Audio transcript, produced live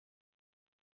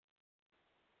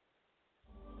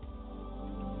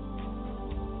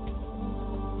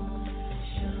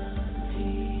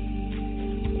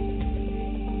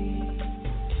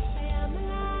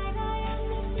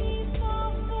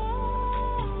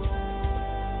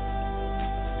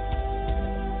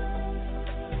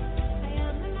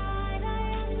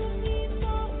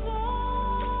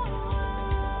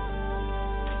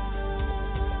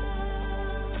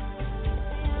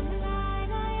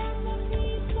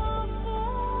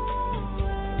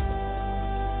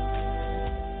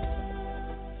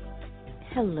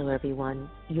Hello, everyone.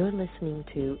 You're listening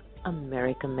to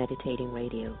America Meditating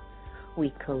Radio.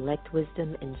 We collect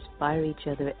wisdom, inspire each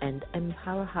other, and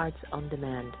empower hearts on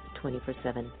demand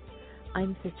 24/7.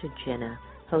 I'm Sister Jenna,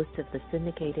 host of the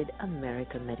syndicated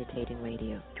America Meditating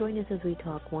Radio. Join us as we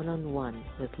talk one-on-one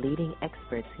with leading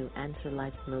experts who answer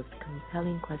life's most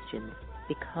compelling questions.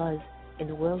 Because in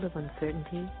a world of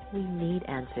uncertainty, we need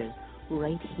answers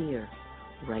right here,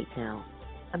 right now.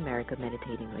 America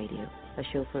Meditating Radio, a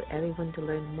show for everyone to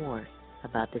learn more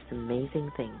about this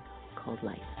amazing thing called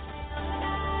life.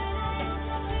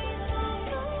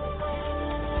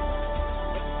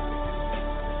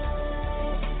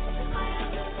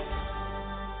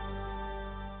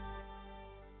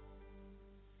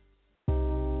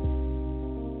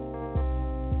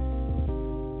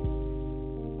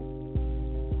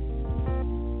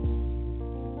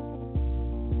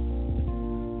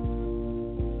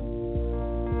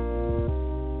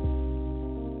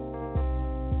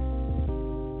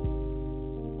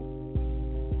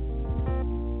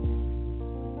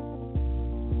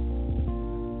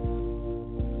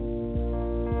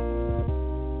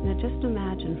 Just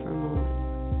imagine for a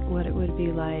moment what it would be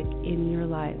like in your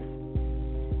life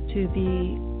to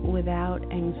be without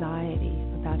anxiety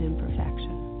about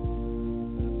imperfection.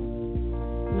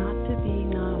 Not to be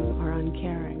numb or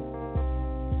uncaring,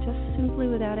 just simply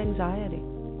without anxiety,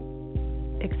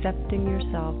 accepting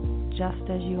yourself just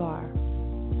as you are.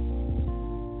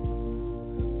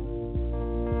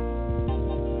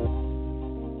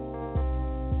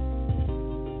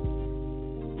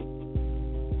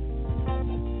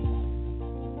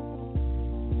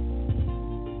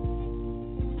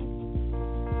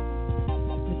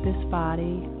 This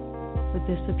body, with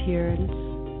this appearance,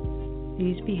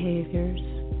 these behaviors,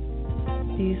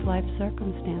 these life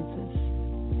circumstances.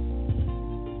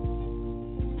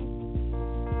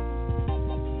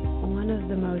 One of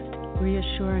the most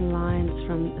reassuring lines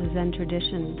from the Zen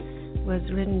tradition was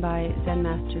written by Zen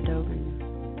Master Dogen.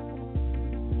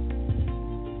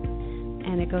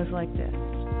 And it goes like this: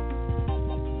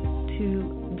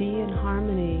 to be in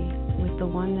harmony with the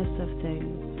oneness of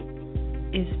things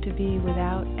is to be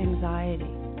without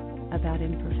anxiety about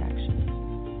imperfection.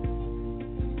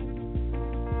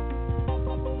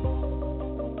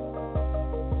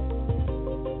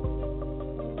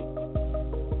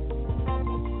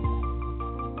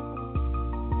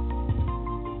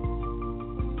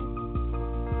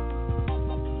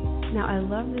 Now, I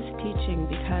love this teaching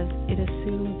because it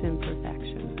assumes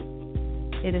imperfection.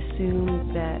 It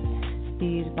assumes that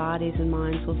these bodies and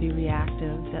minds will be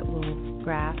reactive, that will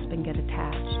grasp and get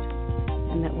attached,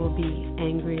 and that will be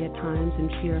angry at times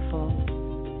and fearful,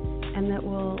 and that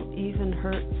will even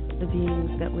hurt the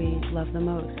beings that we love the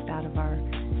most out of our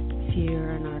fear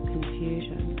and our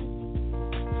confusion.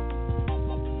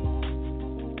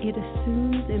 It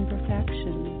assumes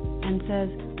imperfection and says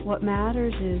what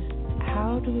matters is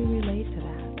how do we relate to that?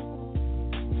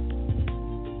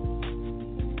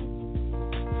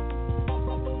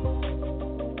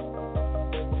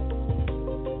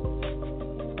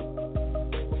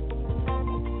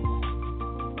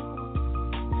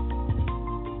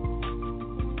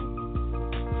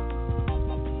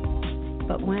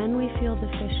 But when we feel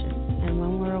deficient and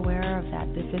when we're aware of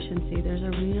that deficiency, there's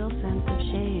a real sense of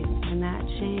shame, and that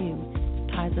shame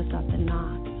ties us up in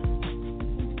knots.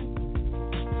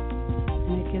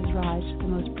 And it gives rise to the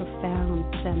most profound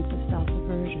sense of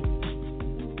self-aversion.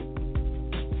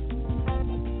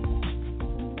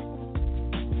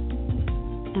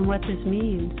 And what this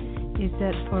means is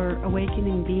that for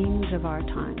awakening beings of our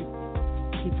time,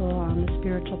 people on the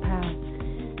spiritual path,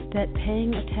 that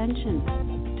paying attention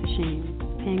to shame,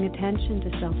 paying attention to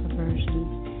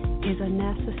self-aversion is a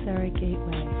necessary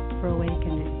gateway for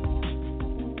awakening.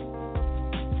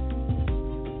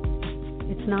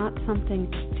 It's not something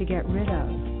to get rid of.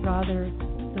 Rather,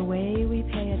 the way we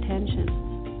pay attention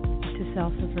to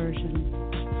self-aversion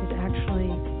is actually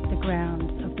the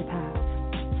ground of the path.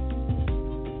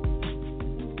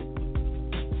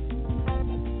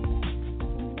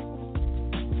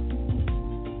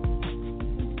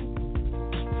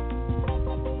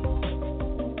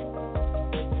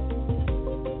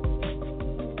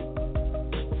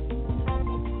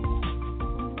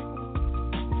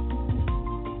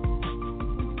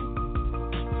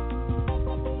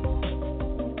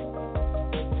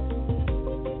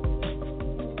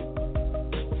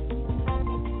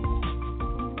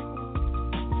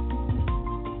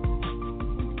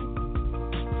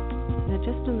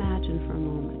 Just imagine for a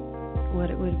moment what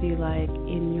it would be like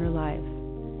in your life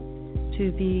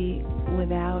to be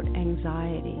without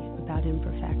anxiety about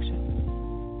imperfection.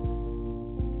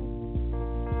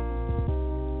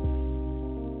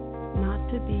 Not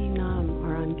be numb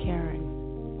or uncaring.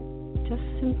 Just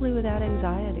simply without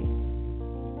anxiety.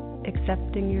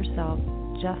 Accepting yourself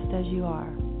just as you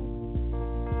are.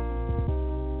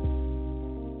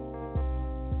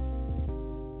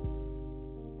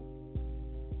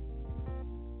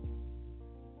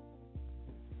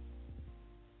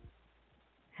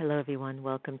 Hello, everyone.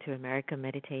 Welcome to America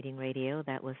Meditating Radio.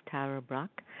 That was Tara Brock,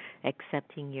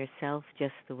 accepting yourself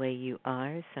just the way you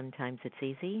are. Sometimes it's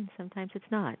easy, and sometimes it's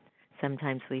not.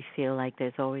 Sometimes we feel like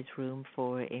there's always room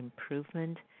for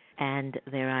improvement, and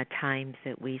there are times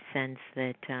that we sense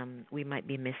that we might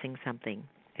be missing something,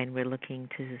 and we're looking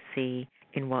to see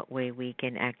in what way we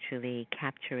can actually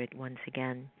capture it once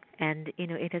again. And,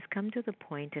 it has come to the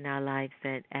point in our lives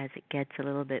that as it gets a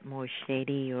little bit more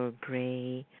shady or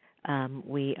gray,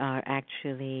 we are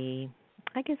actually,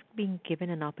 I guess, being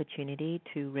given an opportunity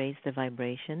to raise the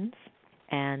vibrations.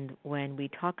 And when we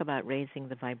talk about raising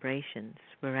the vibrations,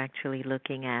 we're actually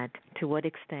looking at to what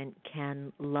extent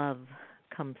can love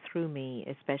come through me,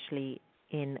 especially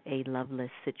in a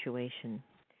loveless situation.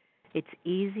 It's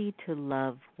easy to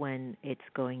love when it's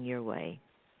going your way,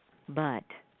 but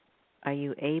are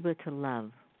you able to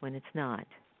love when it's not?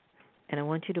 And I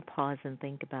want you to pause and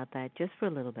think about that just for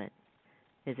a little bit.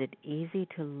 Is it easy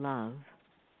to love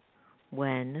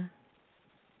when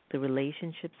the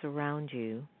relationships around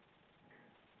you,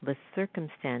 the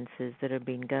circumstances that are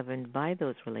being governed by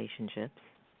those relationships,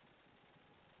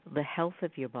 the health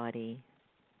of your body,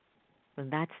 when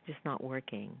that's just not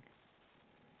working?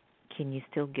 Can you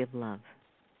still give love?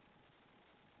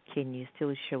 Can you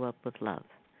still show up with love?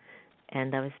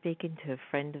 And I was speaking to a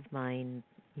friend of mine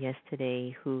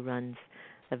yesterday who runs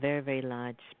a very, very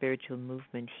large spiritual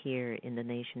movement here in the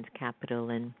nation's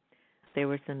capital, and there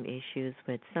were some issues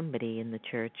with somebody in the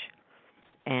church,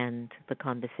 and the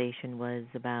conversation was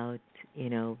about,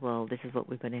 well, this is what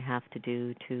we're going to have to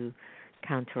do to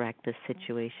counteract this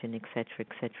situation, et cetera, et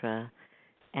cetera.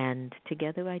 And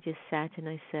together I just sat and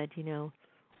I said,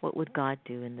 what would God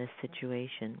do in this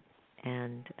situation?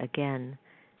 And again,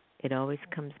 it always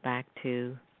comes back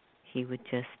to he would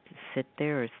just sit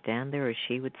there or stand there, or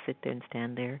she would sit there and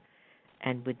stand there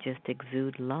and would just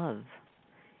exude love,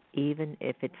 even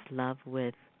if it's love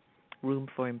with room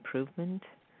for improvement,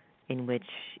 in which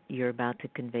you're about to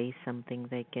convey something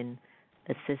that can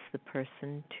assist the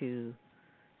person to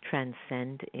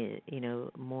transcend,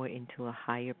 more into a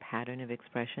higher pattern of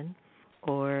expression.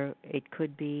 Or it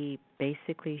could be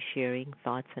basically sharing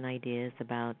thoughts and ideas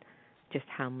about just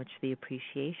how much the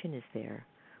appreciation is there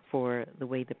for the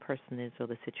way the person is or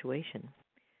the situation.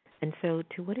 And so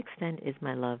to what extent is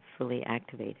my love fully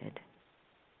activated?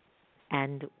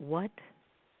 And what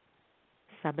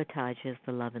sabotages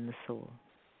the love in the soul?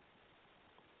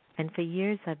 And for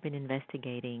years I've been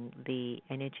investigating the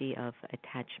energy of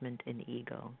attachment and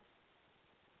ego.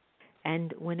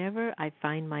 And whenever I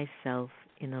find myself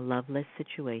in a loveless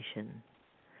situation,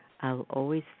 I'll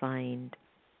always find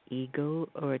ego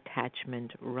or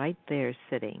attachment right there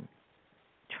sitting,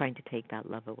 trying to take that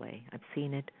love away. I've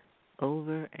seen it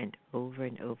over and over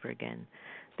and over again.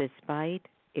 Despite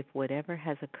if whatever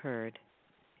has occurred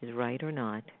is right or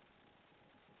not,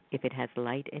 if it has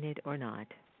light in it or not,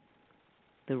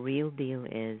 the real deal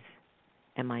is,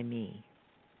 am I me?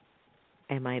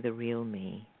 Am I the real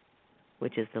me,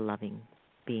 which is the loving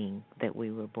being that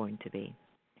we were born to be?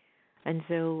 And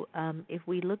so if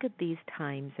we look at these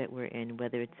times that we're in,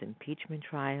 whether it's impeachment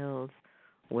trials,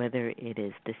 whether it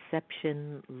is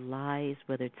deception, lies,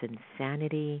 whether it's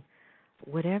insanity,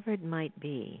 whatever it might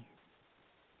be,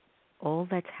 all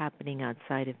that's happening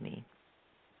outside of me,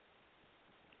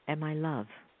 am I love?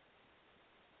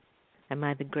 Am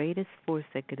I the greatest force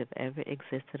that could have ever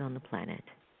existed on the planet,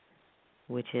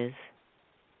 which is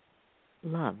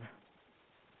love?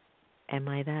 Am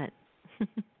I that?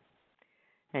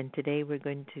 And today we're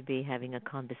going to be having a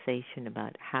conversation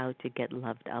about how to get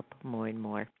loved up more and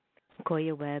more.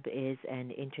 Koya Webb is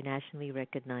an internationally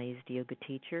recognized yoga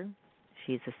teacher.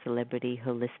 She's a celebrity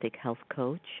holistic health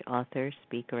coach, author,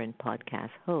 speaker, and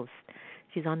podcast host.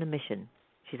 She's on a mission.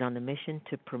 She's on a mission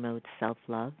to promote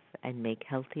self-love and make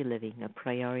healthy living a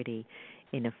priority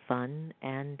in a fun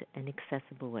and an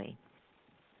accessible way.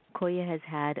 Koya has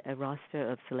had a roster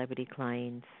of celebrity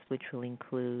clients, which will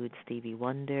include Stevie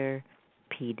Wonder,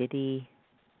 P. Diddy,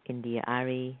 India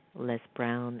Ari, Les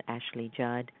Brown, Ashley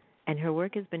Judd, and her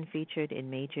work has been featured in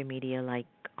major media like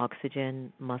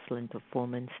Oxygen, Muscle and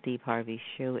Performance, Steve Harvey's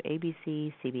show,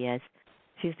 ABC, CBS.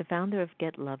 She's the founder of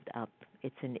Get Loved Up.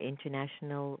 It's an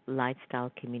international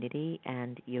lifestyle community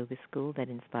and yoga school that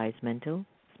inspires mental,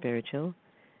 spiritual,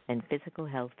 and physical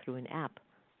health through an app,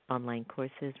 online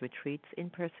courses, retreats,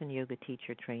 in-person yoga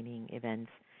teacher training,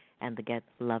 events, and the Get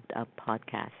Loved Up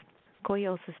podcast.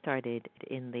 Koya also started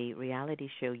in the reality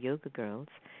show Yoga Girls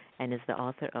and is the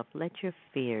author of Let Your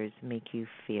Fears Make You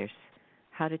Fierce: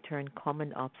 How to Turn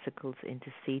Common Obstacles into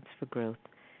Seeds for Growth.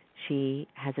 She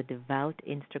has a devout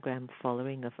Instagram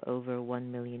following of over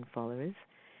 1 million followers.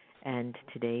 And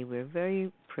today we're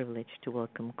very privileged to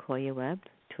welcome Koya Webb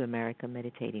to America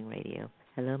Meditating Radio.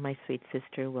 Hello, my sweet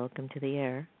sister. Welcome to the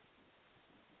air.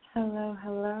 Hello,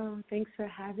 hello. Thanks for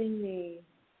having me.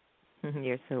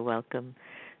 You're so welcome.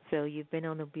 So you've been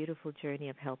on a beautiful journey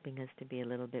of helping us to be a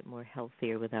little bit more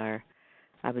healthier with our,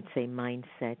 I would say,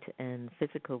 mindset and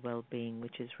physical well-being,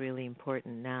 which is really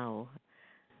important now.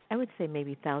 I would say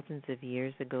maybe thousands of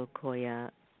years ago, Koya,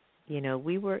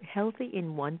 we were healthy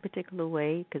in one particular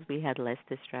way because we had less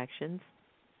distractions.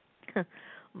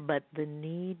 But the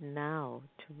need now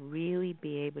to really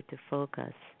be able to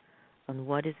focus on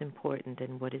what is important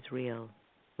and what is real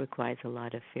requires a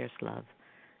lot of fierce love.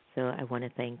 So I want to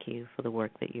thank you for the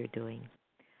work that you're doing.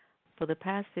 For the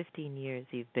past 15 years,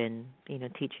 you've been,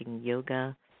 teaching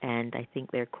yoga, and I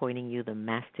think they're coining you the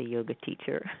master yoga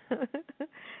teacher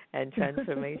and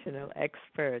transformational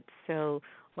expert. So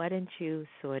why don't you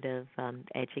sort of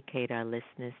educate our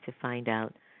listeners to find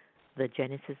out the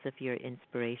genesis of your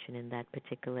inspiration in that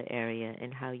particular area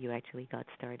and how you actually got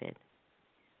started?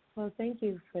 Well, thank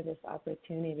you for this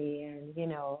opportunity.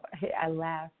 And, I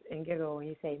laugh and giggle when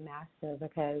you say master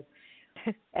because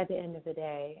at the end of the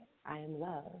day, I am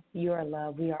love. You are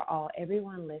love. We are all,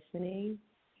 everyone listening,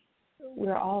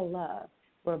 we're all love.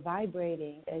 We're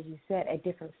vibrating, as you said, at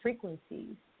different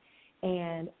frequencies.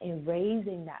 And in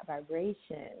raising that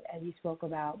vibration, as you spoke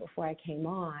about before I came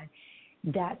on,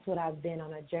 that's what I've been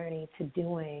on a journey to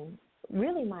doing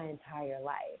really my entire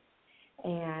life.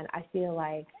 And I feel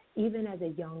like even as a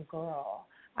young girl,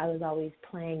 I was always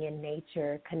playing in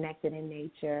nature, connected in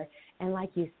nature. And like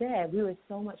you said, we were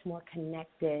so much more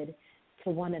connected to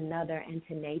one another and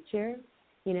to nature,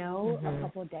 a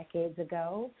couple of decades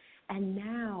ago. And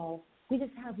now we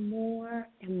just have more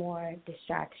and more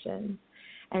distractions.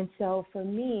 And so for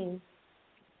me,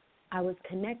 I was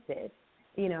connected,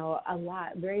 a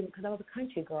lot, because I was a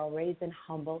country girl raised in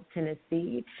Humboldt,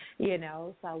 Tennessee,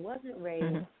 so I wasn't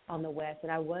raised on the West,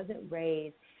 and I wasn't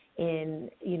raised in,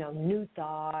 New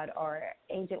Thought or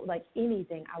ancient, like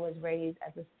anything. I was raised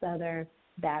as a Southern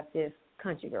Baptist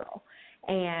country girl,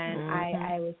 and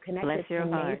I was connected to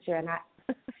nature, and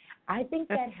I think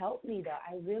that helped me, though.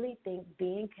 I really think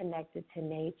being connected to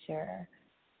nature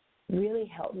really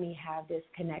helped me have this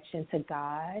connection to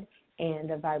God and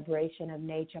the vibration of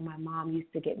nature. My mom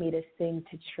used to get me to sing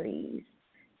to trees.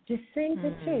 Just sing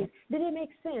to trees. Did it make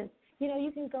sense?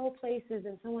 You can go places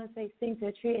and someone say sing to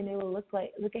a tree and they will look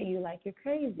at you like you're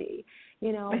crazy,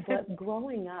 But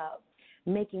growing up,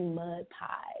 making mud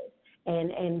pies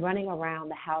and running around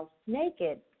the house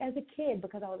naked as a kid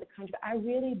because I was a country, I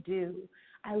really do.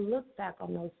 I look back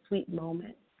on those sweet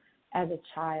moments as a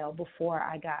child before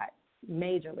I got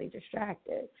majorly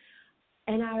distracted.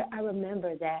 And I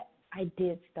remember that I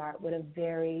did start with a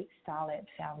very solid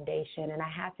foundation, and I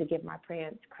have to give my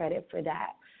parents credit for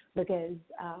that because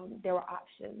there were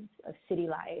options of city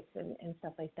life and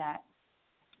stuff like that.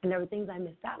 And there were things I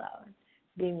missed out on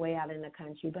being way out in the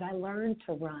country. But I learned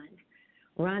to run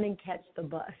and catch the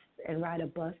bus and ride a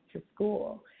bus to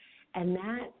school. And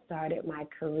that started my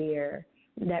career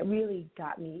that really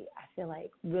got me, I feel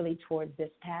like, really towards this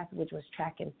path, which was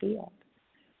track and field.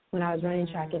 When I was running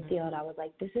track and field, I was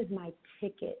like, this is my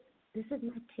ticket. This is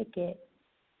my ticket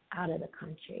out of the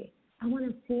country. I want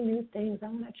to see new things. I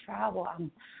want to travel.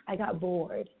 I got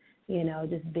bored,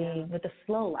 just being with the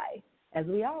slow life, as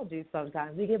we all do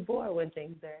sometimes. We get bored when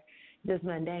things are just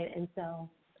mundane. And so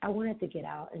I wanted to get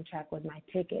out and track was my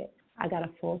ticket. I got a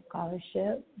full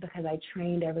scholarship because I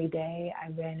trained every day. I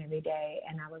ran every day.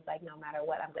 And I was like, no matter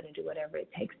what, I'm going to do whatever it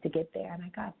takes to get there. And I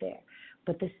got there.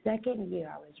 But the second year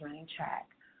I was running track,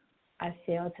 I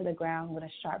fell to the ground with a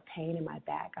sharp pain in my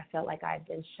back. I felt like I had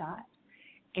been shot.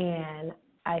 And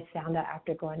I found out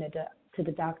after going to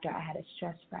the doctor I had a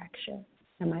stress fracture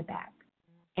in my back.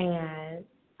 And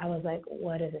I was like,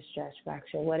 what is a stress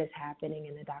fracture? What is happening?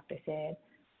 And the doctor said,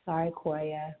 sorry,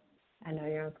 Koya, I know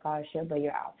you're on scholarship, but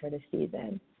you're out for the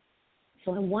season.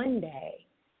 So in one day,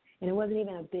 and it wasn't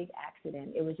even a big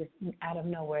accident, it was just out of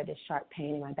nowhere, this sharp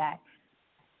pain in my back.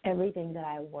 Everything that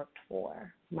I worked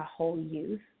for my whole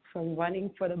youth, from running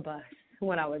for the bus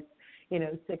when I was,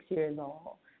 6 years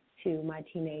old, to my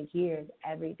teenage years,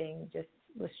 everything just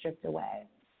was stripped away.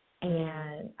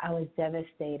 And I was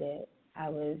devastated. I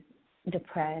was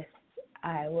depressed.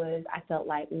 I felt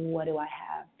like, what do I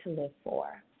have to live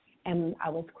for? And I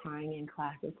was crying in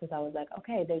classes because I was like,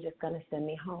 okay, they're just going to send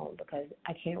me home because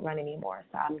I can't run anymore,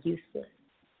 so I'm useless.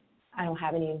 I don't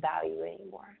have any value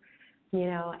anymore,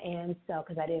 and so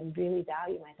because I didn't really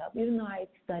value myself. Even though I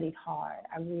studied hard,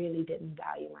 I really didn't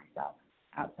value myself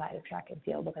outside of track and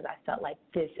field because I felt like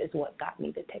this is what got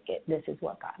me the ticket. This is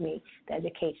what got me the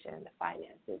education, the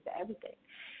finances, the everything.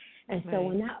 And so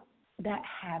when that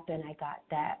happened, I got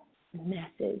that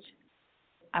message.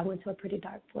 I went to a pretty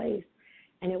dark place.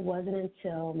 And it wasn't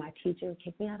until my teacher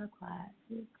kicked me out of class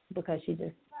because she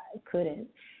just couldn't.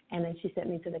 And then she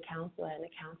sent me to the counselor, and the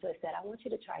counselor said, I want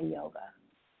you to try yoga.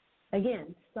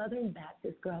 Again, Southern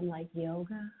Baptist girl, I'm like,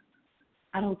 yoga?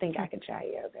 I don't think I could try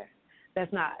yoga.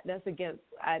 That's against,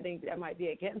 I think that might be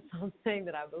against something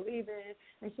that I believe in.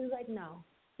 And she was like, no,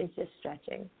 it's just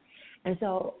stretching. And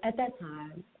so at that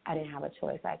time, I didn't have a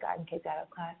choice. I got kicked out of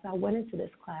class. So I went into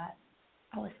this class.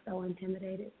 I was so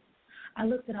intimidated. I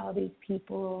looked at all these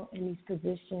people in these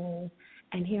positions,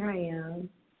 and here I am,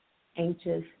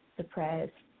 anxious,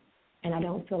 depressed, and I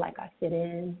don't feel like I fit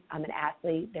in. I'm an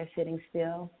athlete. They're sitting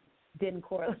still. Didn't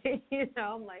correlate.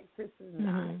 I'm like, this is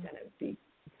not going to be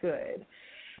good.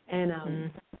 And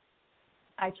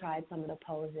I tried some of the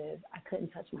poses. I couldn't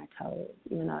touch my toes,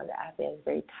 even though the athlete was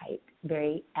very tight,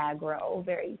 very aggro,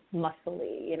 very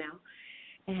muscly,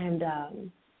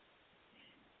 And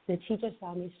the teacher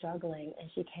saw me struggling, and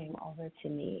she came over to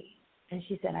me, and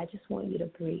she said, I just want you to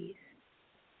breathe.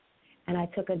 And I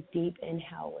took a deep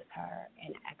inhale with her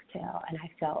and exhale, and I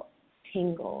felt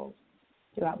tingles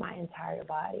throughout my entire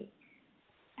body.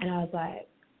 And I was like,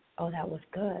 oh, that was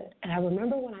good. And I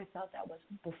remember when I felt that was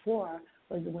before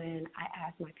was when I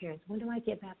asked my parents, when do I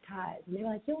get baptized? And they were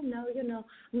like, you'll know.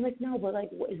 I'm like, no, but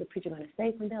what is the preacher going to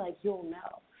say something? They're like, you'll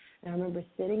know. And I remember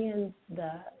sitting in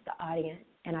the audience,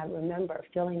 and I remember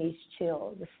feeling these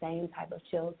chills, the same type of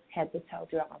chills, head to toe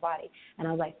throughout my body. And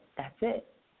I was like, that's it.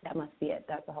 That must be it.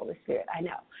 That's the Holy Spirit. I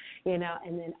know.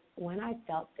 And then when I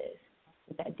felt this,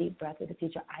 with that deep breath with the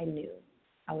teacher, I knew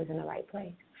I was in the right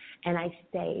place. And I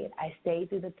stayed. I stayed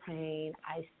through the pain.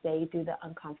 I stayed through the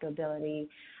uncomfortability.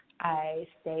 I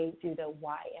stayed through the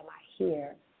why am I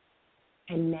here?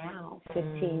 And now,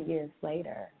 15 years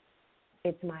later,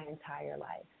 it's my entire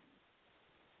life.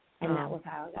 And that was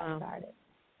how I got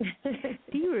started.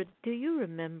 Do you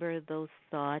remember those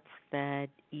thoughts that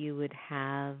you would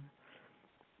have,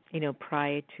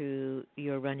 prior to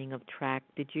your running of track?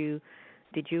 Did you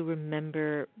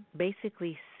remember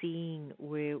basically seeing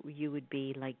where you would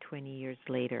be like 20 years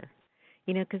later?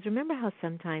 Because remember how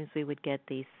sometimes we would get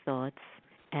these thoughts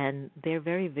and they're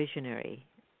very visionary,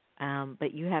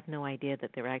 but you have no idea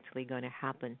that they're actually going to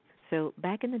happen. So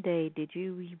back in the day, did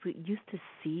you used to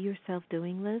see yourself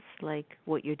doing this, like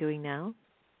what you're doing now?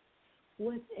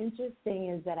 What's interesting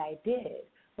is that I did,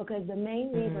 because the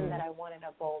main reason that I wanted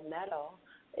a gold medal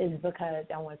is because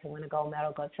I wanted to win a gold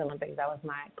medal, go to Olympics. That was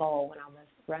my goal when I was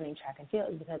running track and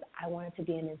field, because I wanted to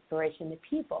be an inspiration to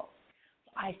people.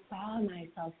 I saw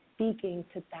myself speaking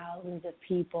to thousands of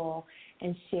people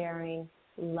and sharing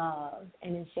love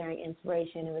and sharing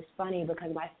inspiration. It was funny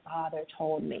because my father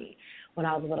told me when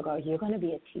I was a little girl, you're going to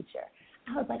be a teacher.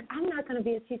 I was like, I'm not going to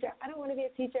be a teacher. I don't want to be a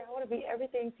teacher. I want to be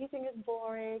everything. Teaching is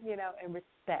boring, and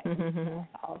respect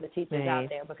all the teachers out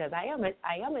there, because I am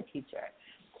a teacher.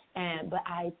 But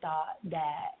I thought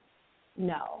that,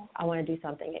 no, I want to do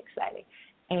something exciting.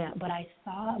 But I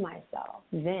saw myself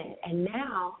then, and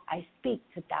now I speak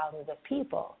to thousands of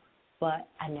people, but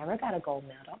I never got a gold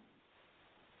medal.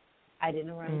 I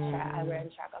didn't run track. I ran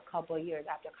track a couple of years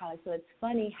after college. So it's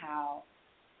funny how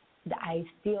I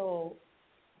still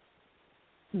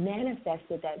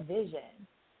manifested that vision,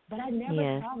 but I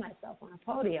never saw myself on a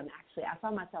podium, actually. I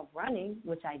saw myself running,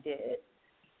 which I did,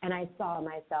 and I saw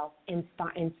myself in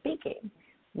speaking,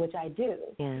 which I do.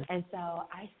 Yes. And so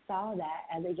I saw that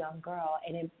as a young girl,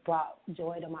 and it brought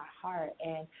joy to my heart.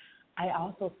 And I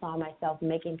also saw myself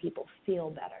making people feel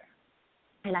better.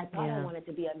 And I thought I wanted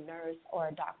to be a nurse or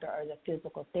a doctor or a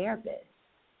physical therapist.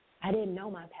 I didn't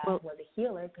know my path was a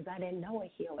healer, because I didn't know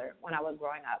a healer when I was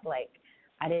growing up. Like,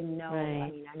 I didn't know,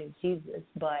 I knew Jesus,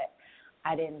 but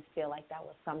I didn't feel like that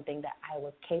was something that I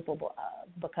was capable of,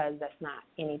 because that's not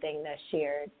anything that's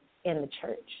shared in the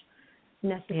church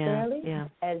necessarily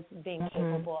as being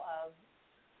capable of.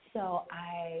 So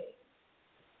I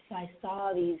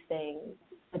saw these things,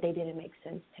 but they didn't make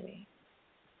sense to me.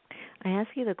 I ask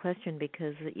you the question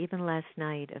because even last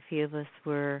night, a few of us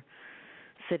were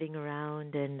sitting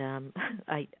around, and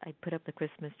I put up the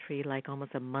Christmas tree like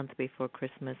almost a month before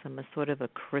Christmas. I'm a sort of a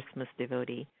Christmas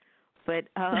devotee. But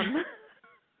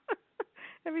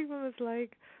everyone was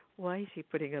like, why is she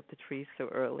putting up the tree so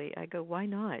early? I go, why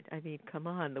not? I mean, come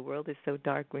on, the world is so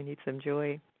dark. We need some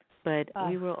joy. But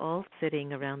we were all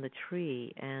sitting around the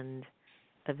tree, and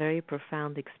a very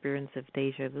profound experience of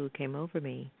deja vu came over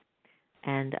me.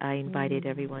 And I invited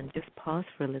everyone, just pause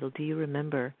for a little. Do you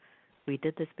remember we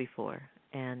did this before?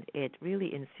 And it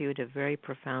really ensued a very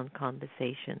profound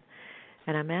conversation.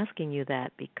 And I'm asking you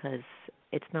that because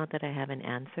it's not that I have an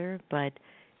answer, but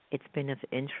it's been of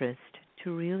interest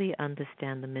to really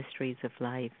understand the mysteries of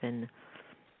life, and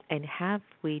have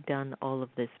we done all of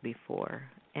this before?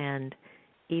 And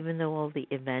even though all the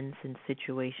events and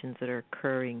situations that are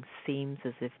occurring seems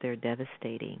as if they're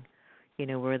devastating,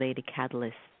 were they the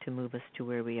catalyst to move us to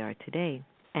where we are today?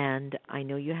 And I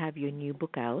know you have your new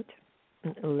book out,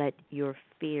 Let Your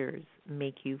Fears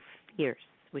Make You Fierce,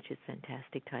 which is a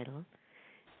fantastic title.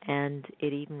 And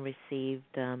it even received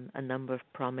a number of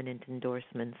prominent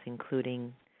endorsements,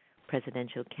 including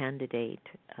presidential candidate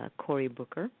Cory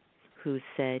Booker, who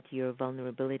said your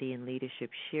vulnerability and leadership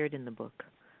shared in the book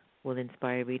will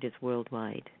inspire readers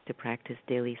worldwide to practice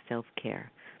daily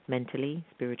self-care, mentally,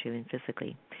 spiritually, and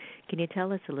physically. Can you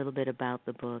tell us a little bit about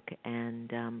the book,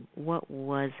 and what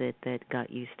was it that got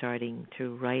you starting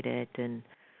to write it, and,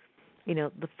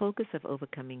 the focus of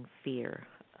overcoming fear,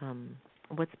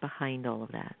 what's behind all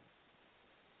of that?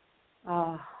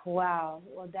 Oh, wow.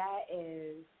 Well,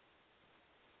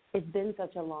 it's been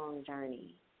such a long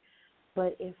journey.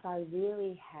 But if I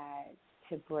really had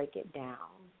to break it down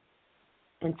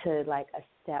into like a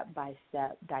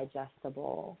step-by-step,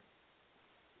 digestible,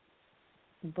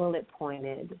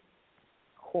 bullet-pointed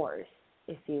course,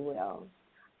 if you will,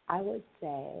 I would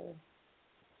say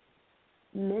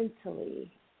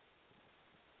mentally,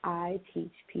 I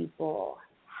teach people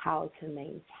how to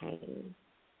maintain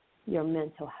your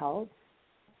mental health,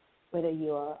 whether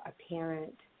you're a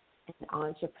parent, an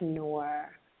entrepreneur,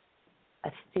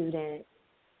 a student.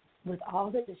 With all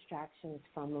the distractions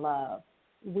from love,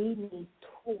 we need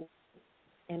tools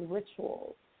and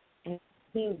rituals and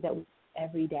things that we do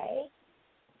every day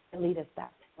that lead us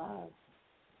back to love.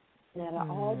 And out of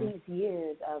all these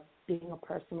years of being a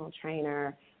personal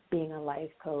trainer, being a life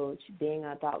coach, being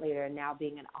a thought leader, and now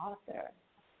being an author,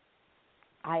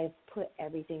 I have put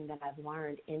everything that I've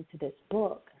learned into this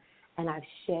book, and I've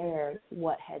shared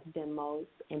what has been most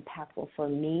impactful for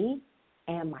me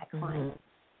and my clients,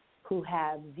 who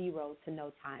have zero to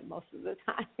no time most of the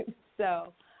time.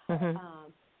 So,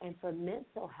 and for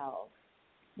mental health,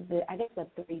 I guess the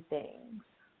three things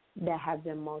that have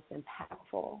been most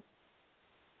impactful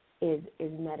is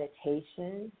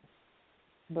meditation,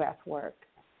 breath work,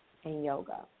 and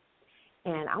yoga.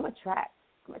 And I'm a track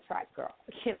girl.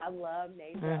 I love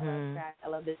nature, I love track, I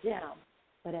love the gym.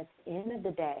 But at the end of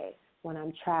the day, when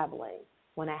I'm traveling,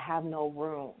 when I have no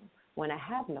room, when I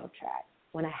have no track,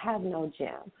 when I have no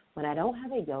gym, when I don't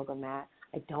have a yoga mat,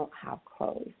 I don't have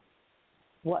clothes,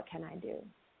 what can I do?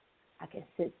 I can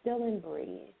sit still and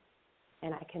breathe,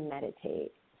 and I can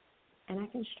meditate, and I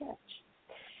can stretch.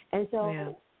 And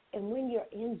so, and when you're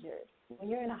injured, when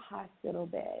you're in a hospital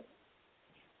bed,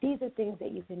 these are things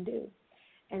that you can do.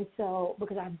 And so,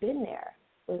 because I've been there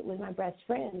with my best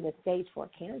friend with stage 4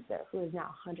 cancer, who is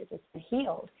now 100%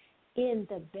 healed, in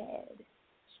the bed,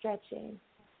 stretching,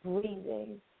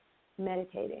 breathing,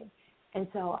 meditating. And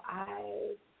so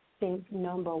I think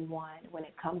number one, when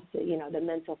it comes to, the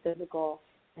mental, physical,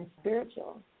 and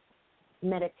spiritual,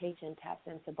 meditation taps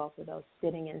into both of those,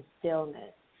 sitting in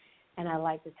stillness. And I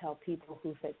like to tell people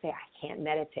who say, I can't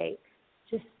meditate,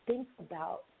 just think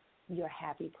about your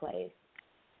happy place,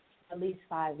 at least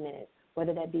 5 minutes,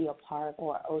 whether that be a park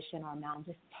or an ocean or a mountain.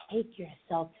 Just take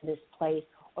yourself to this place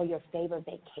or your favorite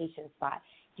vacation spot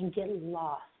and get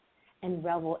lost and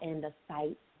revel in the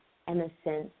sights and the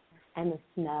scents and the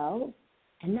smell.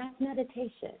 And that's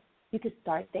meditation. You can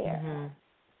start there.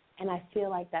 And I feel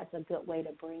like that's a good way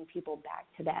to bring people back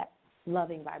to that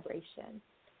loving vibration,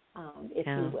 if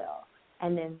you will.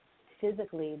 And then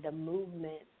physically, the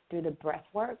movement through the breath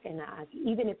work. And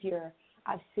even if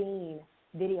I've seen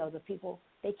videos of people,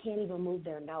 they can't even move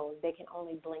their nose. They can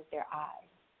only blink their eyes,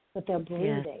 but they're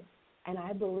breathing. And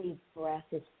I believe breath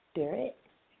is spirit.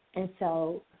 And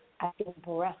so I think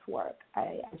breath work,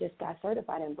 I just got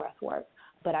certified in breath work,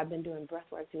 but I've been doing breath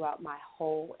work throughout my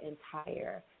whole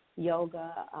entire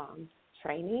yoga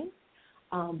training.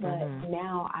 But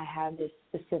now I have this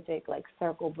specific, like,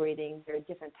 circle breathing. There are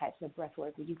different types of breath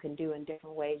work that you can do in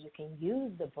different ways. You can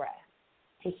use the breath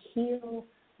to heal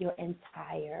your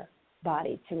entire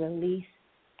body, to release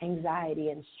anxiety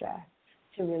and stress,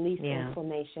 to release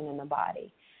inflammation in the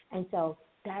body. And so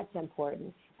that's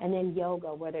important. And then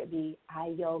yoga, whether it be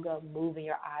eye yoga, moving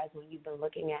your eyes when you've been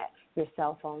looking at your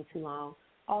cell phone too long,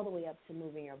 all the way up to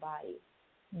moving your body.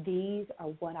 These are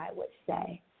what I would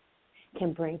say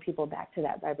can bring people back to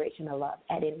that vibration of love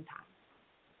at any time.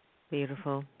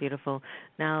 Beautiful, beautiful.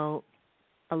 Now,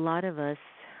 a lot of us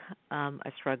are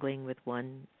struggling with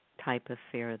one type of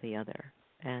fear or the other.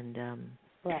 And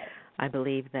right. I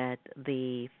believe that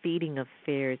the feeding of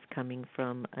fear is coming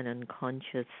from an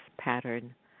unconscious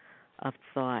pattern of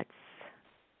thoughts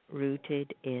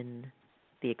rooted in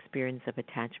the experience of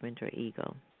attachment or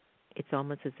ego. It's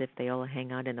almost as if they all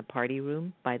hang out in a party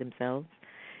room by themselves,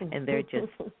 and they're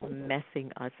just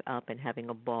messing us up and having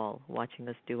a ball watching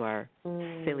us do our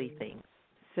silly things.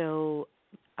 So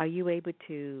are you able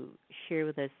to share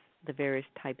with us the various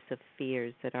types of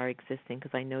fears that are existing?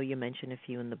 Because I know you mentioned a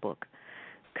few in the book.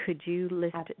 Could you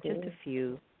list just a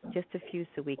few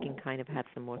so we can kind of have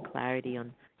some more clarity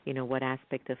on, what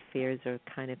aspect of fears are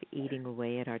kind of eating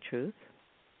away at our truth?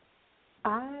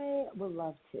 I would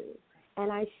love to. And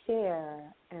I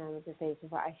share, and I was going to say this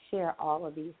before, I share all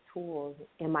of these tools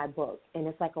in my book, and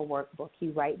it's like a workbook.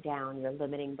 You write down your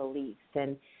limiting beliefs.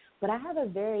 But I have a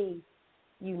very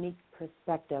unique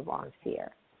perspective on fear.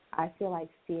 I feel like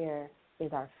fear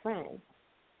is our friend,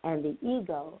 and the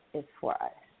ego is for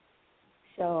us.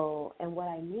 So, and what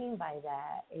I mean by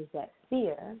that is that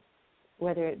fear,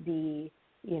 whether it be,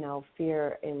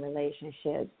 fear in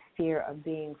relationships, fear of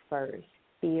being first,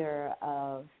 fear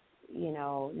of,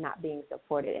 not being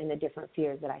supported, and the different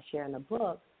fears that I share in the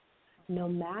book, no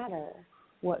matter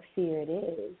what fear it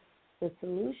is, the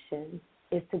solution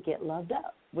is to get loved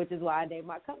up, which is why I named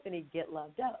my company Get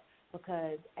Loved Up,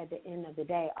 because at the end of the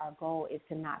day, our goal is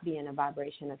to not be in a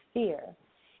vibration of fear.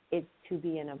 It's to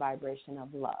be in a vibration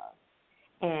of love.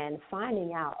 And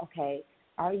finding out, okay,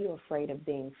 are you afraid of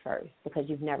being first because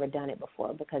you've never done it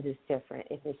before, because it's different,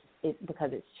 it's because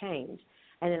it's changed.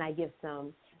 And then I give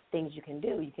some things you can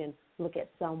do. You can look at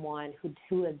someone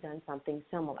who has done something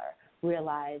similar,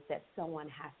 realize that someone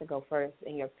has to go first,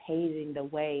 and you're paving the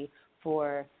way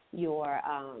for your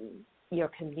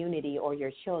community or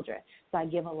your children. So I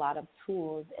give a lot of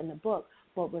tools in the book,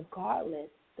 but regardless,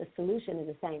 the solution is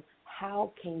the same.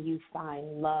 How can you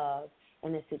find love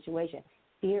in this situation?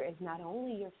 Fear is not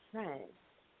only your friend,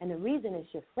 and the reason it's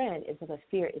your friend is because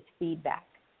fear is feedback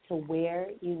to where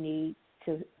you need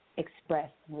to express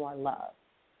more love.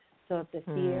 So if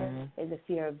the fear is the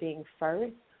fear of being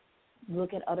first,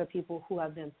 look at other people who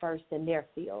have been first in their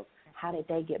field. How did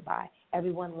they get by?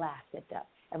 Everyone laughed at them.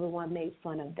 Everyone made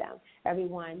fun of them.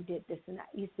 Everyone did this and that,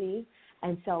 you see?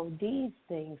 And so these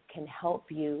things can help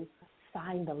you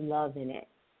find the love in it.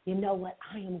 You know what?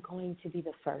 I am going to be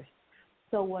the first.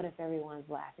 So what if everyone's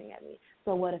laughing at me?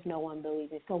 So what if no one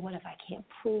believes me? So what if I can't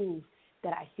prove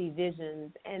that I see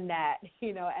visions and that,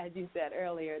 as you said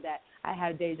earlier, that I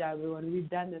have deja vu and we've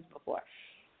done this before?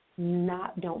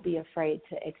 Don't be afraid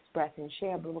to express and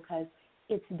share, but because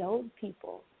it's those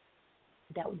people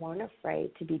that weren't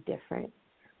afraid to be different,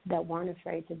 that weren't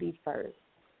afraid to be first,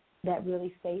 that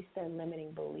really faced their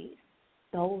limiting beliefs.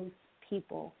 Those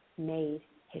people made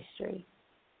history,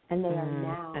 and they are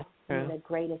now some of the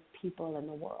greatest people in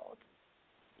the world.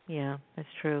 Yeah, that's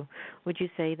true. Would you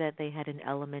say that they had an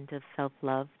element of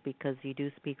self-love? Because you do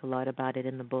speak a lot about it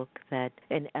in the book, that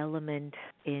an element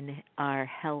in our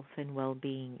health and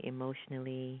well-being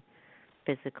emotionally,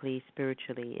 physically,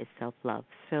 spiritually is self-love.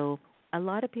 So a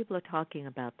lot of people are talking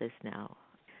about this now.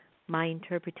 My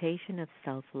interpretation of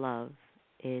self-love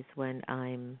is when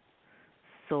I'm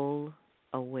soul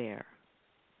aware.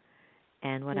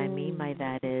 And what I mean by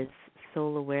that is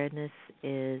soul awareness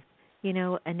is,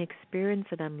 an experience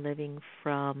that I'm living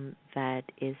from that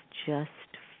is just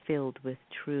filled with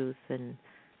truth and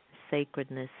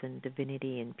sacredness and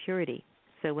divinity and purity.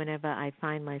 So whenever I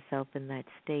find myself in that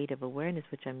state of awareness,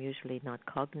 which I'm usually not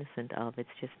cognizant of, it's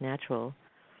just natural,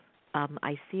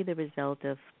 I see the result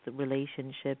of the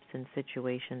relationships and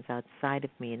situations outside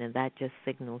of me, and then that just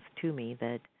signals to me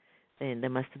that there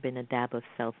must have been a dab of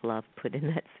self-love put in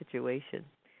that situation.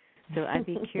 So I'd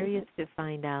be curious to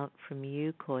find out from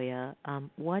you, Koya,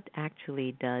 what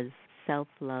actually does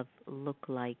self-love look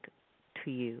like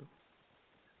to you?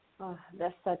 Oh,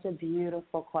 that's such a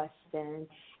beautiful question.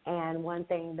 And one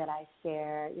thing that I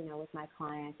share, with my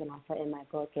clients and also in my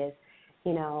book is,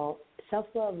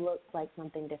 self-love looks like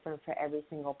something different for every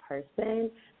single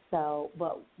person. So,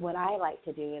 but what I like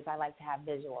to do is I like to have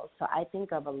visuals. So I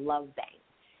think of a love bank.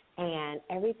 And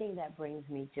everything that brings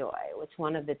me joy, which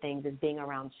one of the things is being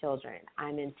around children.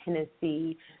 I'm in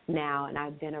Tennessee now, and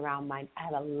I've been around I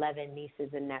have 11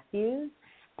 nieces and nephews,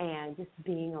 and just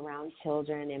being around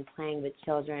children and playing with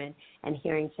children and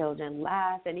hearing children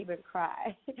laugh and even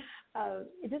cry.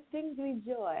 It just brings me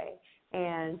joy.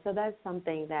 And so that's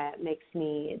something that makes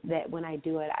me, that when I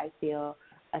do it, I feel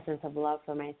a sense of love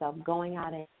for myself. Going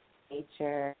out in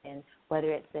nature, and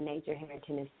whether it's the nature here in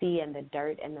Tennessee and the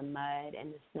dirt and the mud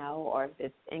and the snow, or if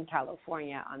it's in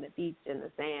California on the beach in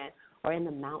the sand, or in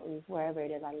the mountains, wherever it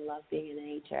is, I love being in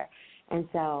nature. And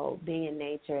so being in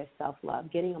nature is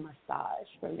self-love. Getting a massage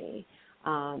for me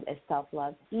is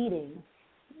self-love. Eating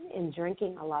and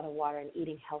drinking a lot of water and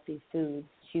eating healthy foods,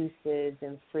 juices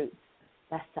and fruits,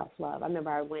 that's self-love. I remember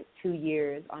I went 2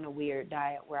 years on a weird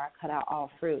diet where I cut out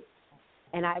all fruit.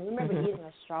 And I remember eating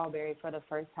a strawberry for the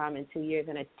first time in 2 years,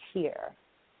 and a tear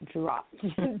dropped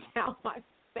down my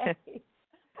face.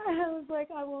 I was like,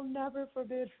 I will never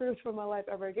forbid fruit from my life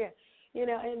ever again. And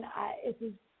it's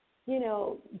just,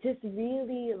 just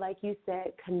really, like you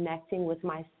said, connecting with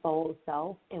my soul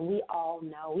self. And we all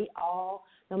know,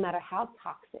 no matter how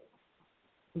toxic,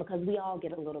 because we all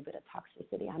get a little bit of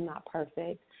toxicity. I'm not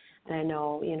perfect, and I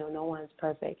know, no one's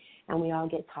perfect, and we all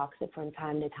get toxic from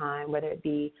time to time, whether it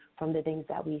be from the things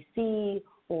that we see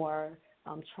or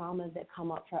traumas that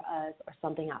come up for us or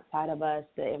something outside of us.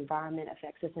 The environment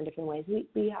affects us in different ways.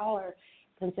 We all are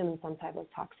consuming some type of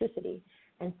toxicity.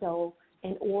 And so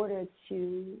in order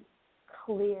to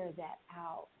clear that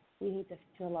out, we need to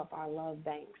fill up our love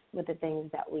banks with the things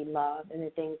that we love and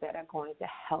the things that are going to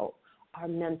help our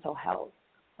mental health,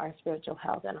 our spiritual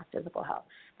health, and our physical health.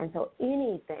 And so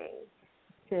anything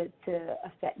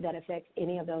that affects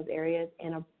any of those areas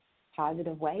in a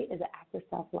positive way is an act of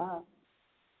self-love.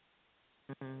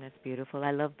 That's beautiful.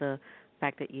 I love the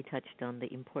fact that you touched on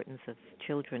the importance of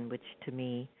children, which to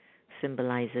me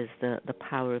symbolizes the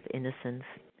power of innocence.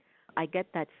 I get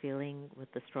that feeling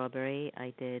with the strawberry.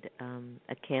 I did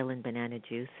a kale and banana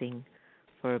juicing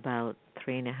for about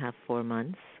 3.5, 4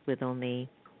 months with only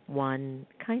one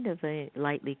kind of a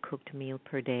lightly cooked meal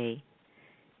per day.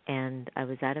 And I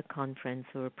was at a conference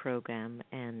or a program,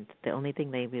 and the only thing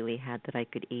they really had that I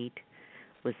could eat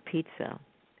was pizza.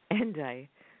 And I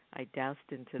doused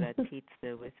into that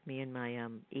pizza with me and my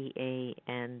EA,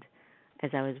 and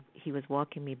as he was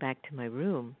walking me back to my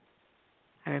room,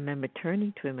 I remember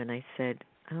turning to him and I said,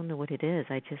 I don't know what it is.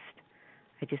 I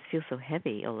just feel so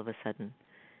heavy all of a sudden.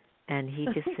 And he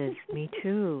just says, me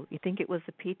too. You think it was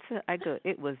the pizza? I go,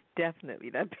 it was definitely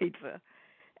that pizza.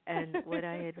 And what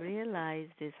I had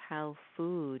realized is how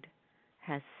food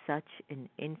has such an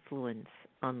influence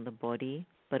on the body,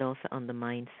 but also on the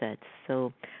mindset.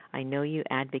 So I know you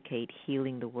advocate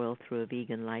healing the world through a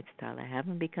vegan lifestyle. I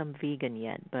haven't become vegan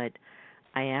yet, but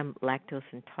I am lactose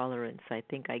intolerant, so I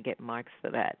think I get marks for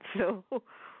that. So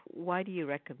why do you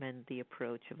recommend the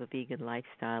approach of a vegan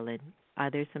lifestyle, and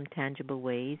are there some tangible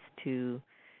ways to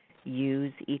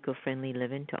use eco-friendly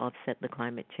living to offset the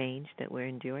climate change that we're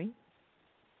enduring?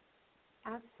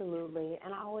 Absolutely.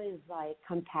 And I always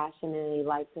compassionately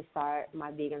like to start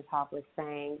my vegan talk with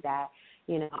saying that,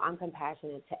 I'm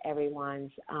compassionate to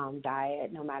everyone's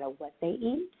diet, no matter what they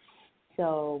eat.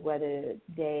 So whether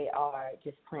they are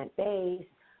just plant-based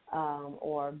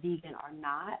or vegan or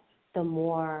not, the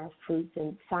more fruits,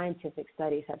 and scientific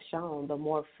studies have shown, the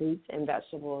more fruits and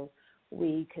vegetables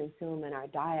we consume in our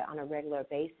diet on a regular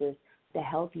basis, the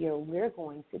healthier we're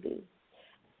going to be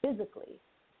physically.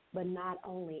 But not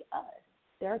only us.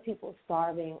 There are people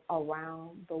starving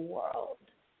around the world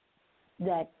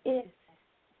that if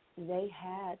they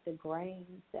had the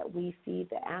grains that we feed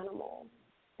the animals,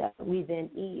 that we then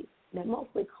eat, that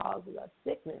mostly causes us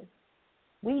sickness,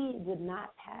 we would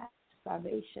not have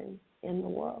starvation in the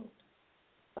world.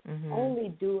 I only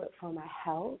do it for my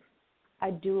health.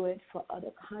 I do it for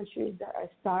other countries that are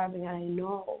starving. And I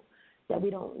know that we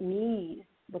don't need,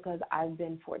 because I've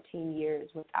been 14 years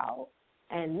without.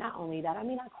 And not only that, I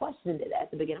questioned it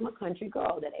at the beginning. I'm a country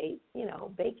girl that ate,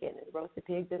 bacon and roasted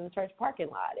pigs in the church parking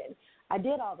lot. And I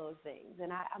did all those things.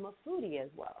 And I'm a foodie as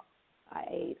well. I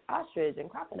ate ostrich and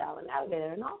crocodile and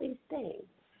alligator and all these things.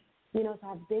 So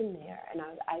I've been there, and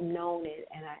I've known it,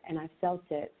 and I felt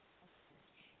it.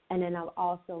 And then I've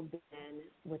also been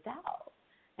without.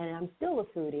 And I'm still a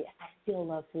foodie. I still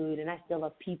love food, and I still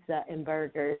love pizza and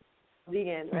burgers.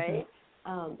 Vegan, right?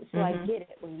 So I get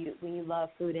it when you love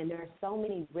food, and there are so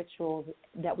many rituals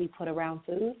that we put around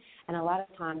food, and a lot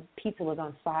of times pizza was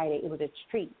on Friday. It was a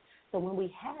treat. So when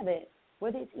we have it,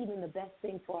 whether it's even the best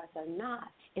thing for us or not,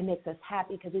 it makes us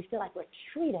happy because we feel like we're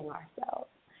treating ourselves.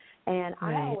 And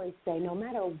I always say, no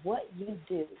matter what you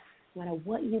do, no matter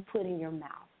what you put in your mouth,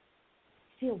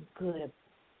 feel good,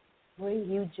 bring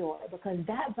you joy, because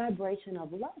that vibration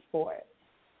of love for it,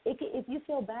 if you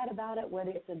feel bad about it, whether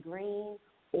it's a green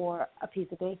or a piece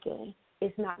of bacon,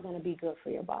 it's not going to be good for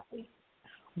your body.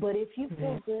 But if you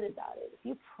feel good about it, if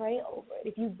you pray over it,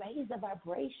 if you raise the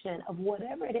vibration of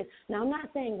whatever it is, now I'm not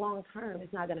saying long term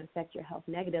it's not going to affect your health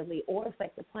negatively or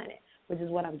affect the planet, which is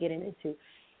what I'm getting into.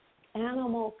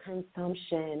 Animal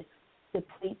consumption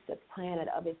depletes the planet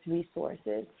of its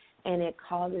resources, and it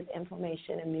causes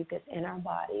inflammation and mucus in our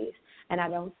bodies. And I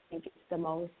don't think it's the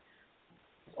most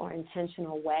or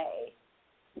intentional way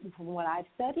from what I've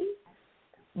studied.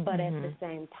 But at the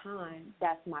same time,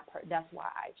 that's why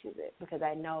I choose it, because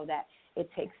I know that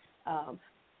it takes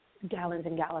gallons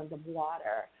and gallons of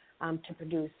water to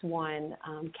produce one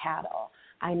cattle.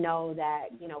 I know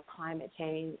that, climate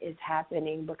change is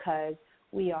happening because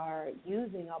we are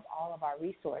using up all of our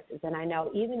resources. And I know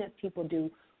even if people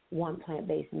do one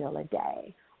plant-based meal a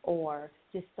day or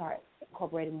just start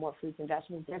incorporating more fruits and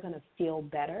vegetables, they're going to feel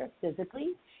better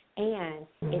physically, and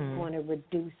it's going to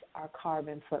reduce our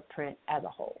carbon footprint as a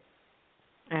whole.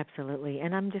 Absolutely.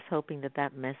 And I'm just hoping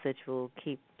that message will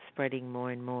keep spreading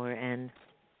more and more. And,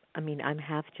 I mean, I'm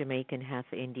half Jamaican, half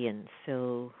Indian,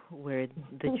 so where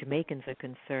the Jamaicans are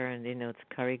concerned, it's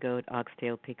curry goat,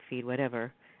 oxtail, pig feet,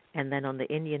 whatever. And then on the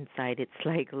Indian side, it's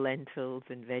like lentils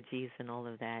and veggies and all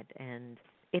of that. And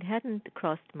it hadn't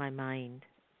crossed my mind,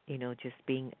 just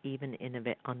being even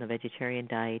on the vegetarian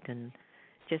diet. And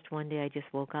just one day I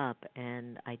just woke up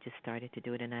and I just started to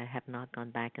do it, and I have not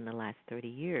gone back in the last 30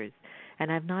 years.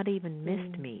 And I've not even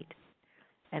missed meat.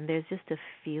 And there's just a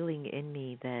feeling in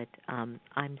me that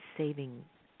I'm saving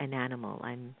an animal.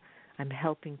 I'm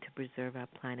helping to preserve our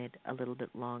planet a little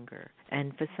bit longer.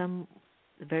 And for some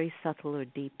very subtle or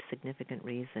deep, significant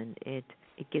reason, it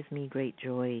gives me great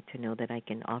joy to know that I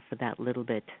can offer that little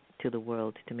bit to the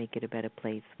world to make it a better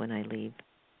place when I leave.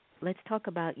 Let's talk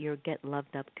about your Get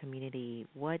Loved Up community.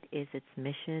 What is its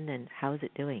mission and how is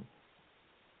it doing?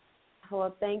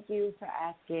 Well, thank you for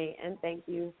asking, and thank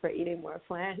you for eating more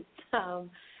plants.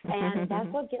 And that's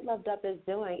what Get Loved Up is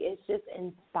doing. It's just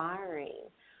inspiring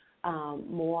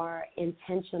more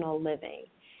intentional living.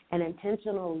 And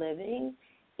intentional living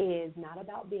is not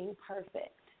about being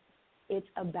perfect. It's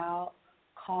about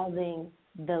causing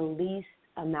the least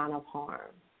amount of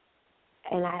harm.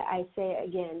 And I say it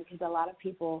again because a lot of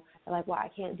people are like, well, I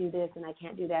can't do this and I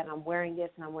can't do that, and I'm wearing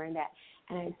this and I'm wearing that.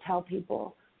 And I tell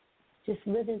people, just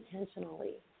live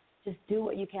intentionally. Just do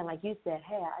what you can. Like you said,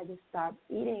 hey, I just stopped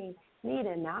eating meat,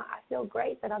 and now I feel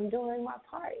great that I'm doing my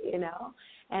part, And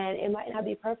it might not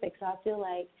be perfect, so I feel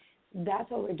like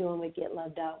that's what we're doing with Get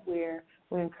Loved Up. We're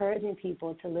encouraging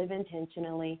people to live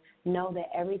intentionally, know that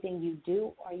everything you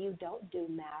do or you don't do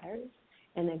matters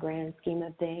in the grand scheme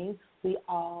of things. We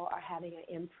all are having an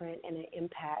imprint and an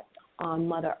impact on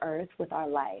Mother Earth with our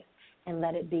life, and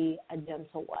let it be a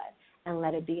gentle one, and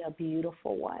let it be a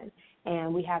beautiful one.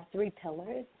 And we have 3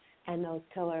 pillars, and those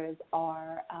pillars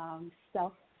are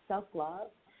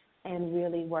self-love and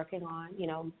really working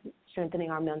on, strengthening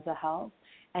our mental health.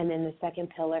 And then the second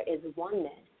pillar is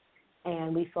oneness.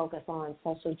 And we focus on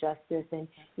social justice and,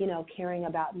 caring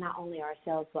about not only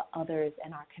ourselves but others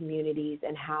and our communities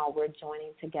and how we're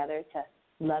joining together to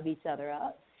love each other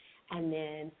up. And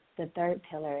then the third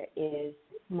pillar is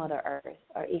Mother Earth,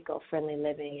 or eco-friendly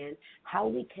living, and how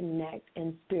we connect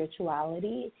in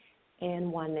spirituality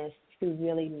and oneness to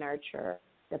really nurture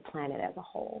the planet as a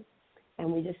whole.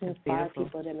 And we just inspire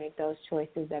people to make those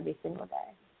choices every single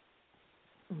day.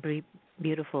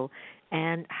 Beautiful.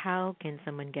 And how can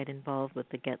someone get involved with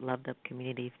the Get Loved Up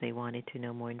community if they wanted to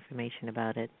know more information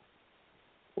about it?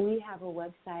 We have a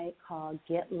website called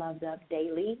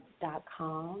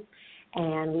getlovedupdaily.com,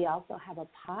 and we also have a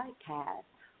podcast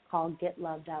called Get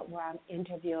Loved Up, where I'm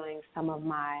interviewing some of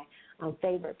my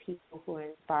favorite people who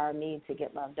inspire me to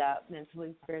get loved up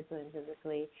mentally, spiritually, and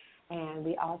physically. And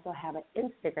we also have an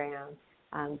Instagram,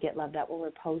 Get Loved Up, where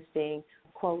we're posting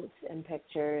quotes and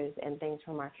pictures and things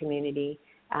from our community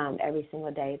every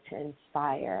single day to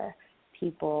inspire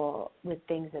people with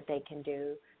things that they can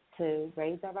do to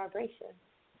raise their vibration.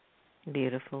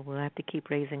 Beautiful. We'll have to keep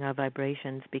raising our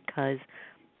vibrations because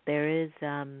there is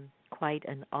quite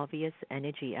an obvious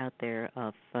energy out there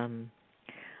of,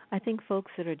 I think,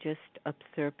 folks that are just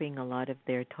usurping a lot of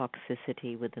their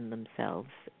toxicity within themselves.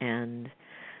 And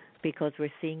because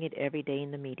we're seeing it every day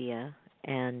in the media,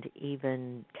 and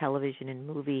even television and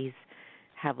movies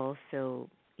have also,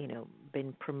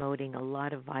 been promoting a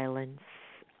lot of violence,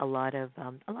 a lot of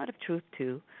truth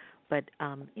too, but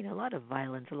a lot of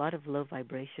violence, a lot of low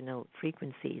vibrational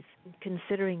frequencies.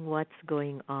 Considering what's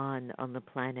going on the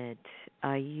planet,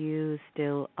 are you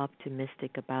still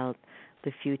optimistic about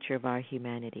the future of our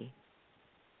humanity?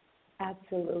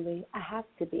 Absolutely. I have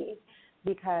to be,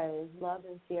 because love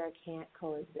and fear can't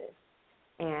coexist.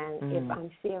 And if I'm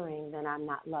fearing, then I'm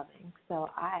not loving. So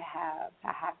I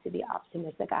have to be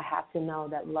optimistic. I have to know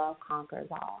that love conquers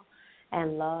all,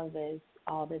 and love is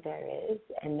all that there is,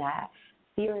 and that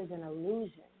fear is an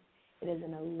illusion. It is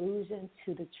an illusion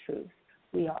to the truth.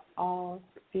 We are all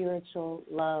spiritual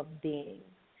love beings,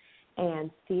 and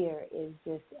fear is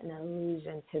just an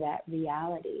illusion to that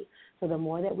reality. So the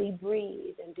more that we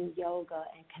breathe and do yoga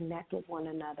and connect with one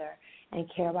another and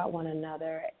care about one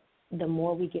another, the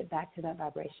more we get back to that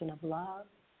vibration of love,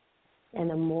 and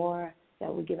the more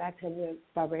that we get back to the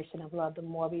vibration of love, the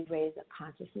more we raise the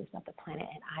consciousness of the planet.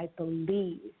 And I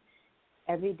believe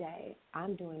every day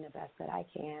I'm doing the best that I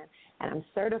can, and I'm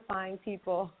certifying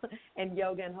people in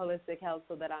yoga and holistic health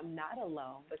so that I'm not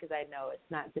alone, because I know it's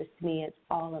not just me, it's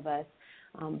all of us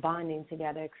bonding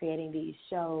together, creating these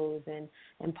shows and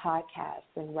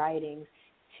podcasts and writings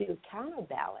to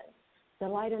counterbalance the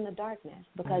light and the darkness,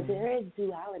 because there is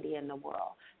duality in the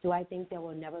world. Do I think there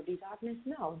will never be darkness?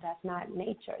 No, that's not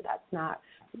nature. That's not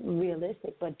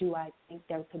realistic. But do I think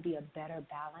there could be a better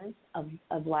balance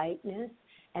of lightness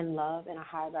and love and a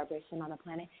higher vibration on the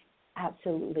planet?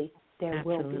 Absolutely. There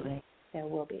will be. There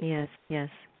will be. Yes, yes.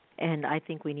 And I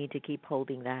think we need to keep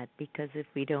holding that, because if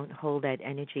we don't hold that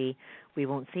energy, we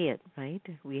won't see it, right?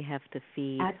 We have to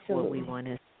feed what we want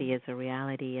to see as a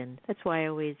reality. And that's why I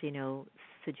always,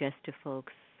 suggest to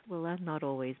folks, well, I'm not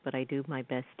always, but I do my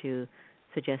best to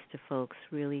suggest to folks,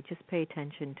 really just pay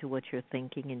attention to what you're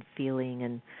thinking and feeling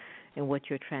and what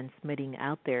you're transmitting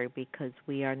out there, because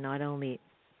we are not only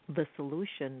the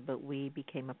solution, but we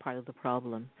became a part of the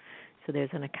problem. So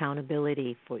there's an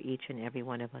accountability for each and every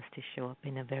one of us to show up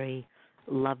in a very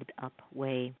loved up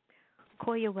way.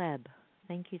 Koya Webb,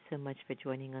 thank you so much for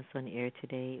joining us on air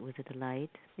today. It was a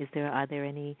delight. Are there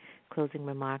any closing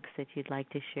remarks that you'd like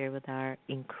to share with our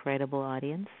incredible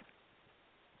audience?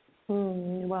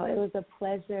 Well, it was a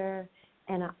pleasure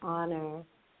and an honor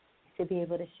to be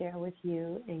able to share with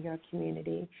you and your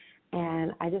community.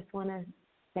 And I just want to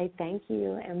say thank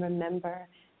you, and remember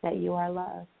that you are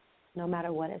loved. No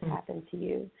matter what has happened to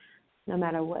you, no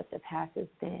matter what the past has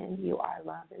been, you are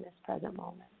loved in this present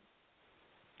moment.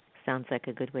 Sounds like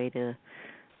a good way to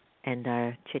end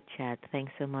our chit-chat.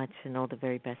 Thanks so much, and all the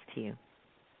very best to you.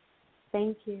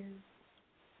 Thank you.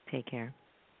 Take care.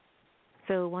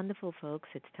 So wonderful, folks.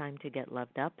 It's time to get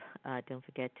loved up. Don't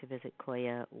forget to visit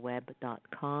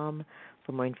KoyaWebb.com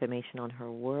for more information on her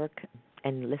work,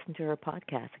 and listen to her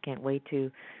podcast. I can't wait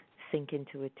to sink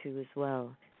into it, too, as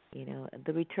well.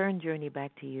 The return journey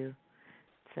back to you,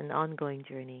 it's an ongoing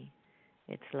journey.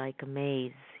 It's like a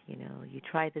maze. You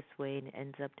try this way and it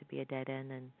ends up to be a dead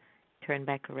end, and turn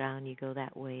back around, you go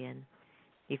that way, and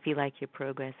you feel like you're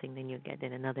progressing, then you get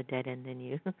in another dead end, then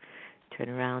you turn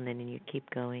around and then you keep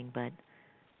going. But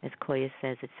as Koya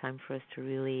says, it's time for us to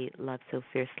really love so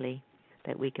fiercely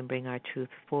that we can bring our truth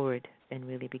forward and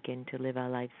really begin to live our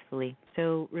lives fully.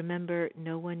 So remember,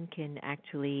 no one can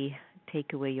actually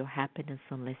take away your happiness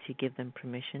unless you give them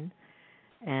permission.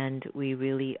 And we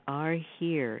really are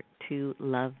here to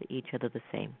love each other the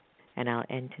same. And I'll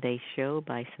end today's show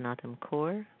by Sanatam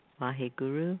Kaur, Wahe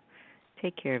Guru.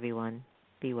 Take care, everyone.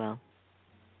 Be well.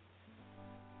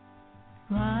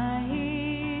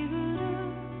 Wahe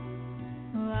Guru,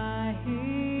 Wahe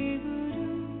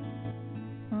Guru,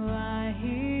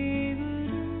 Wahe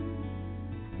Guru,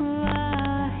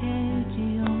 Wahe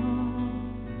Jio.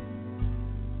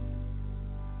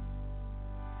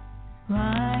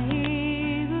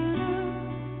 Wahe Guru,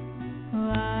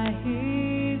 Wahe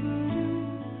Guru,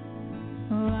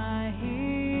 Wahe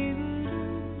Guru,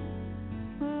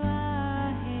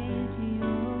 Wahe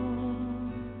Jio.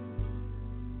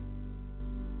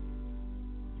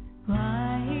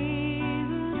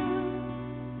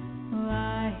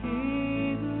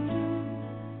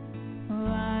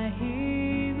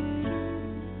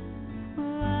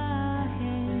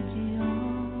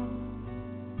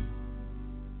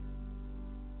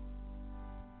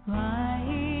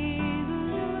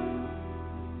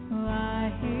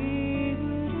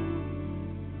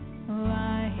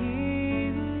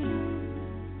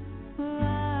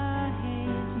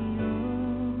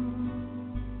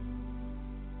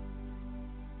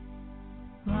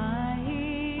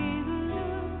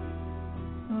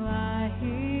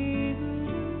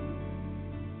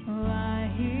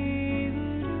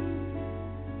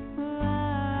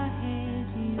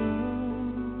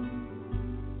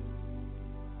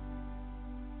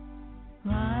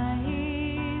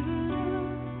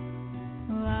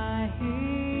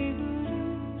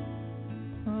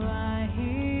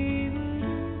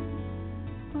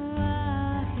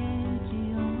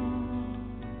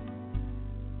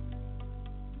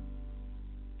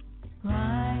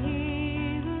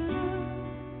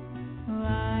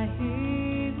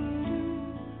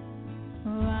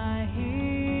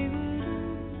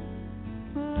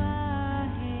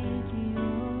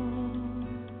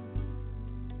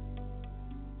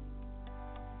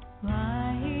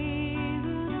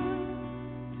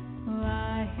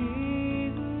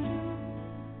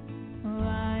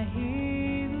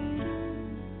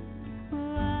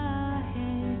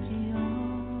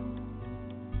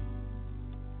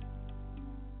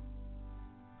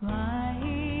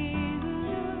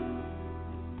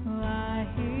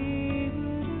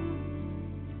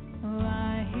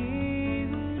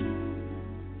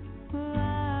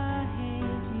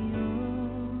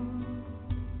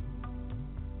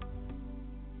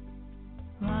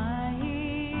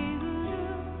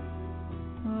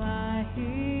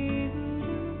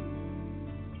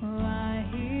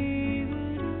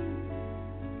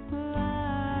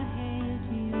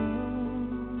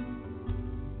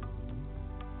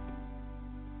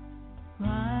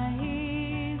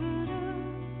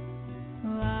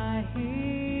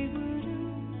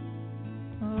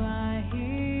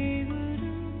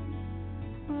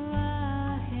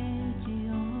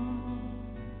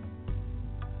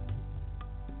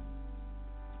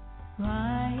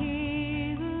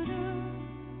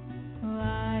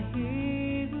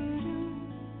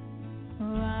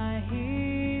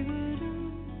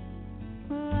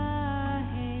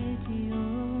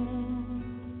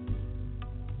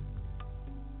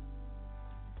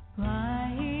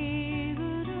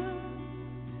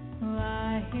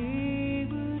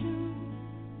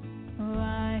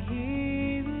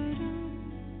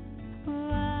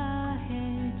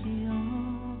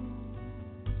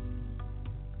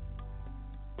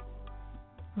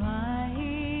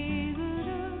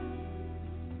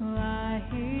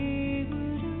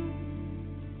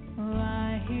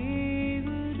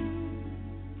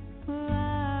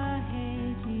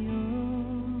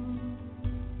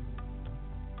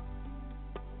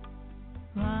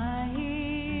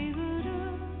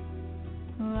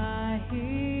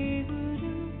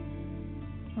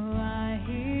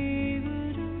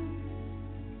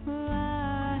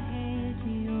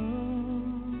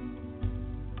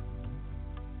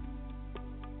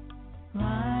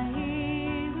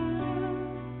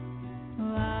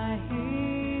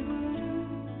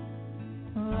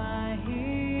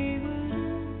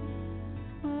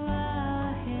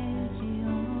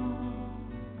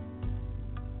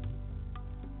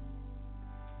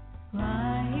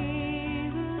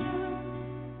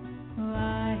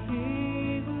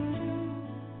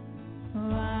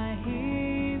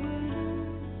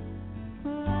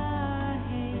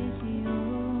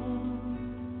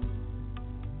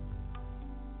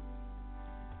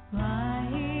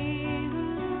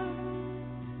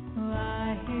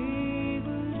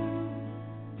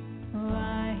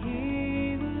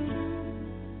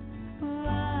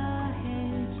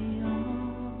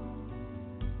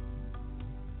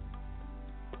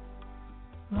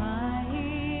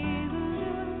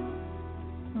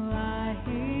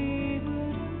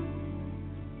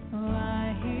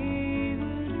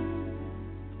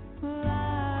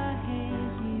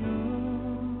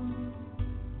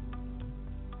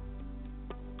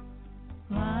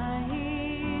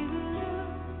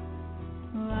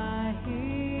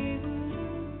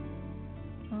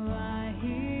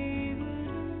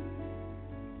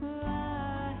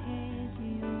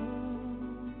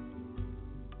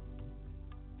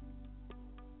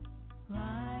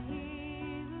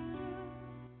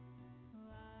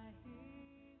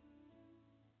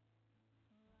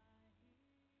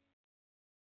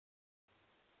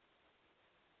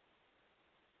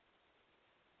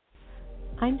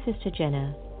 I'm Sister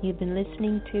Jenna. You've been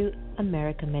listening to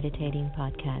America Meditating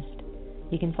Podcast.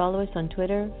 You can follow us on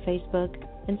Twitter, Facebook,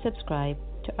 and subscribe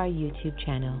to our YouTube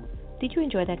channel. Did you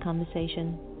enjoy that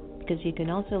conversation? Because you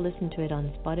can also listen to it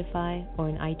on Spotify or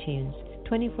on iTunes,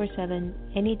 24/7,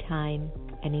 anytime,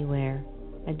 anywhere.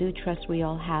 I do trust we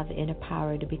all have the inner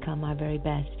power to become our very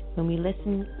best. When we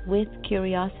listen with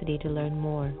curiosity to learn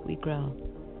more, we grow.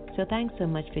 So thanks so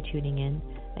much for tuning in,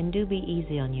 and do be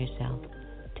easy on yourself.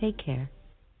 Take care.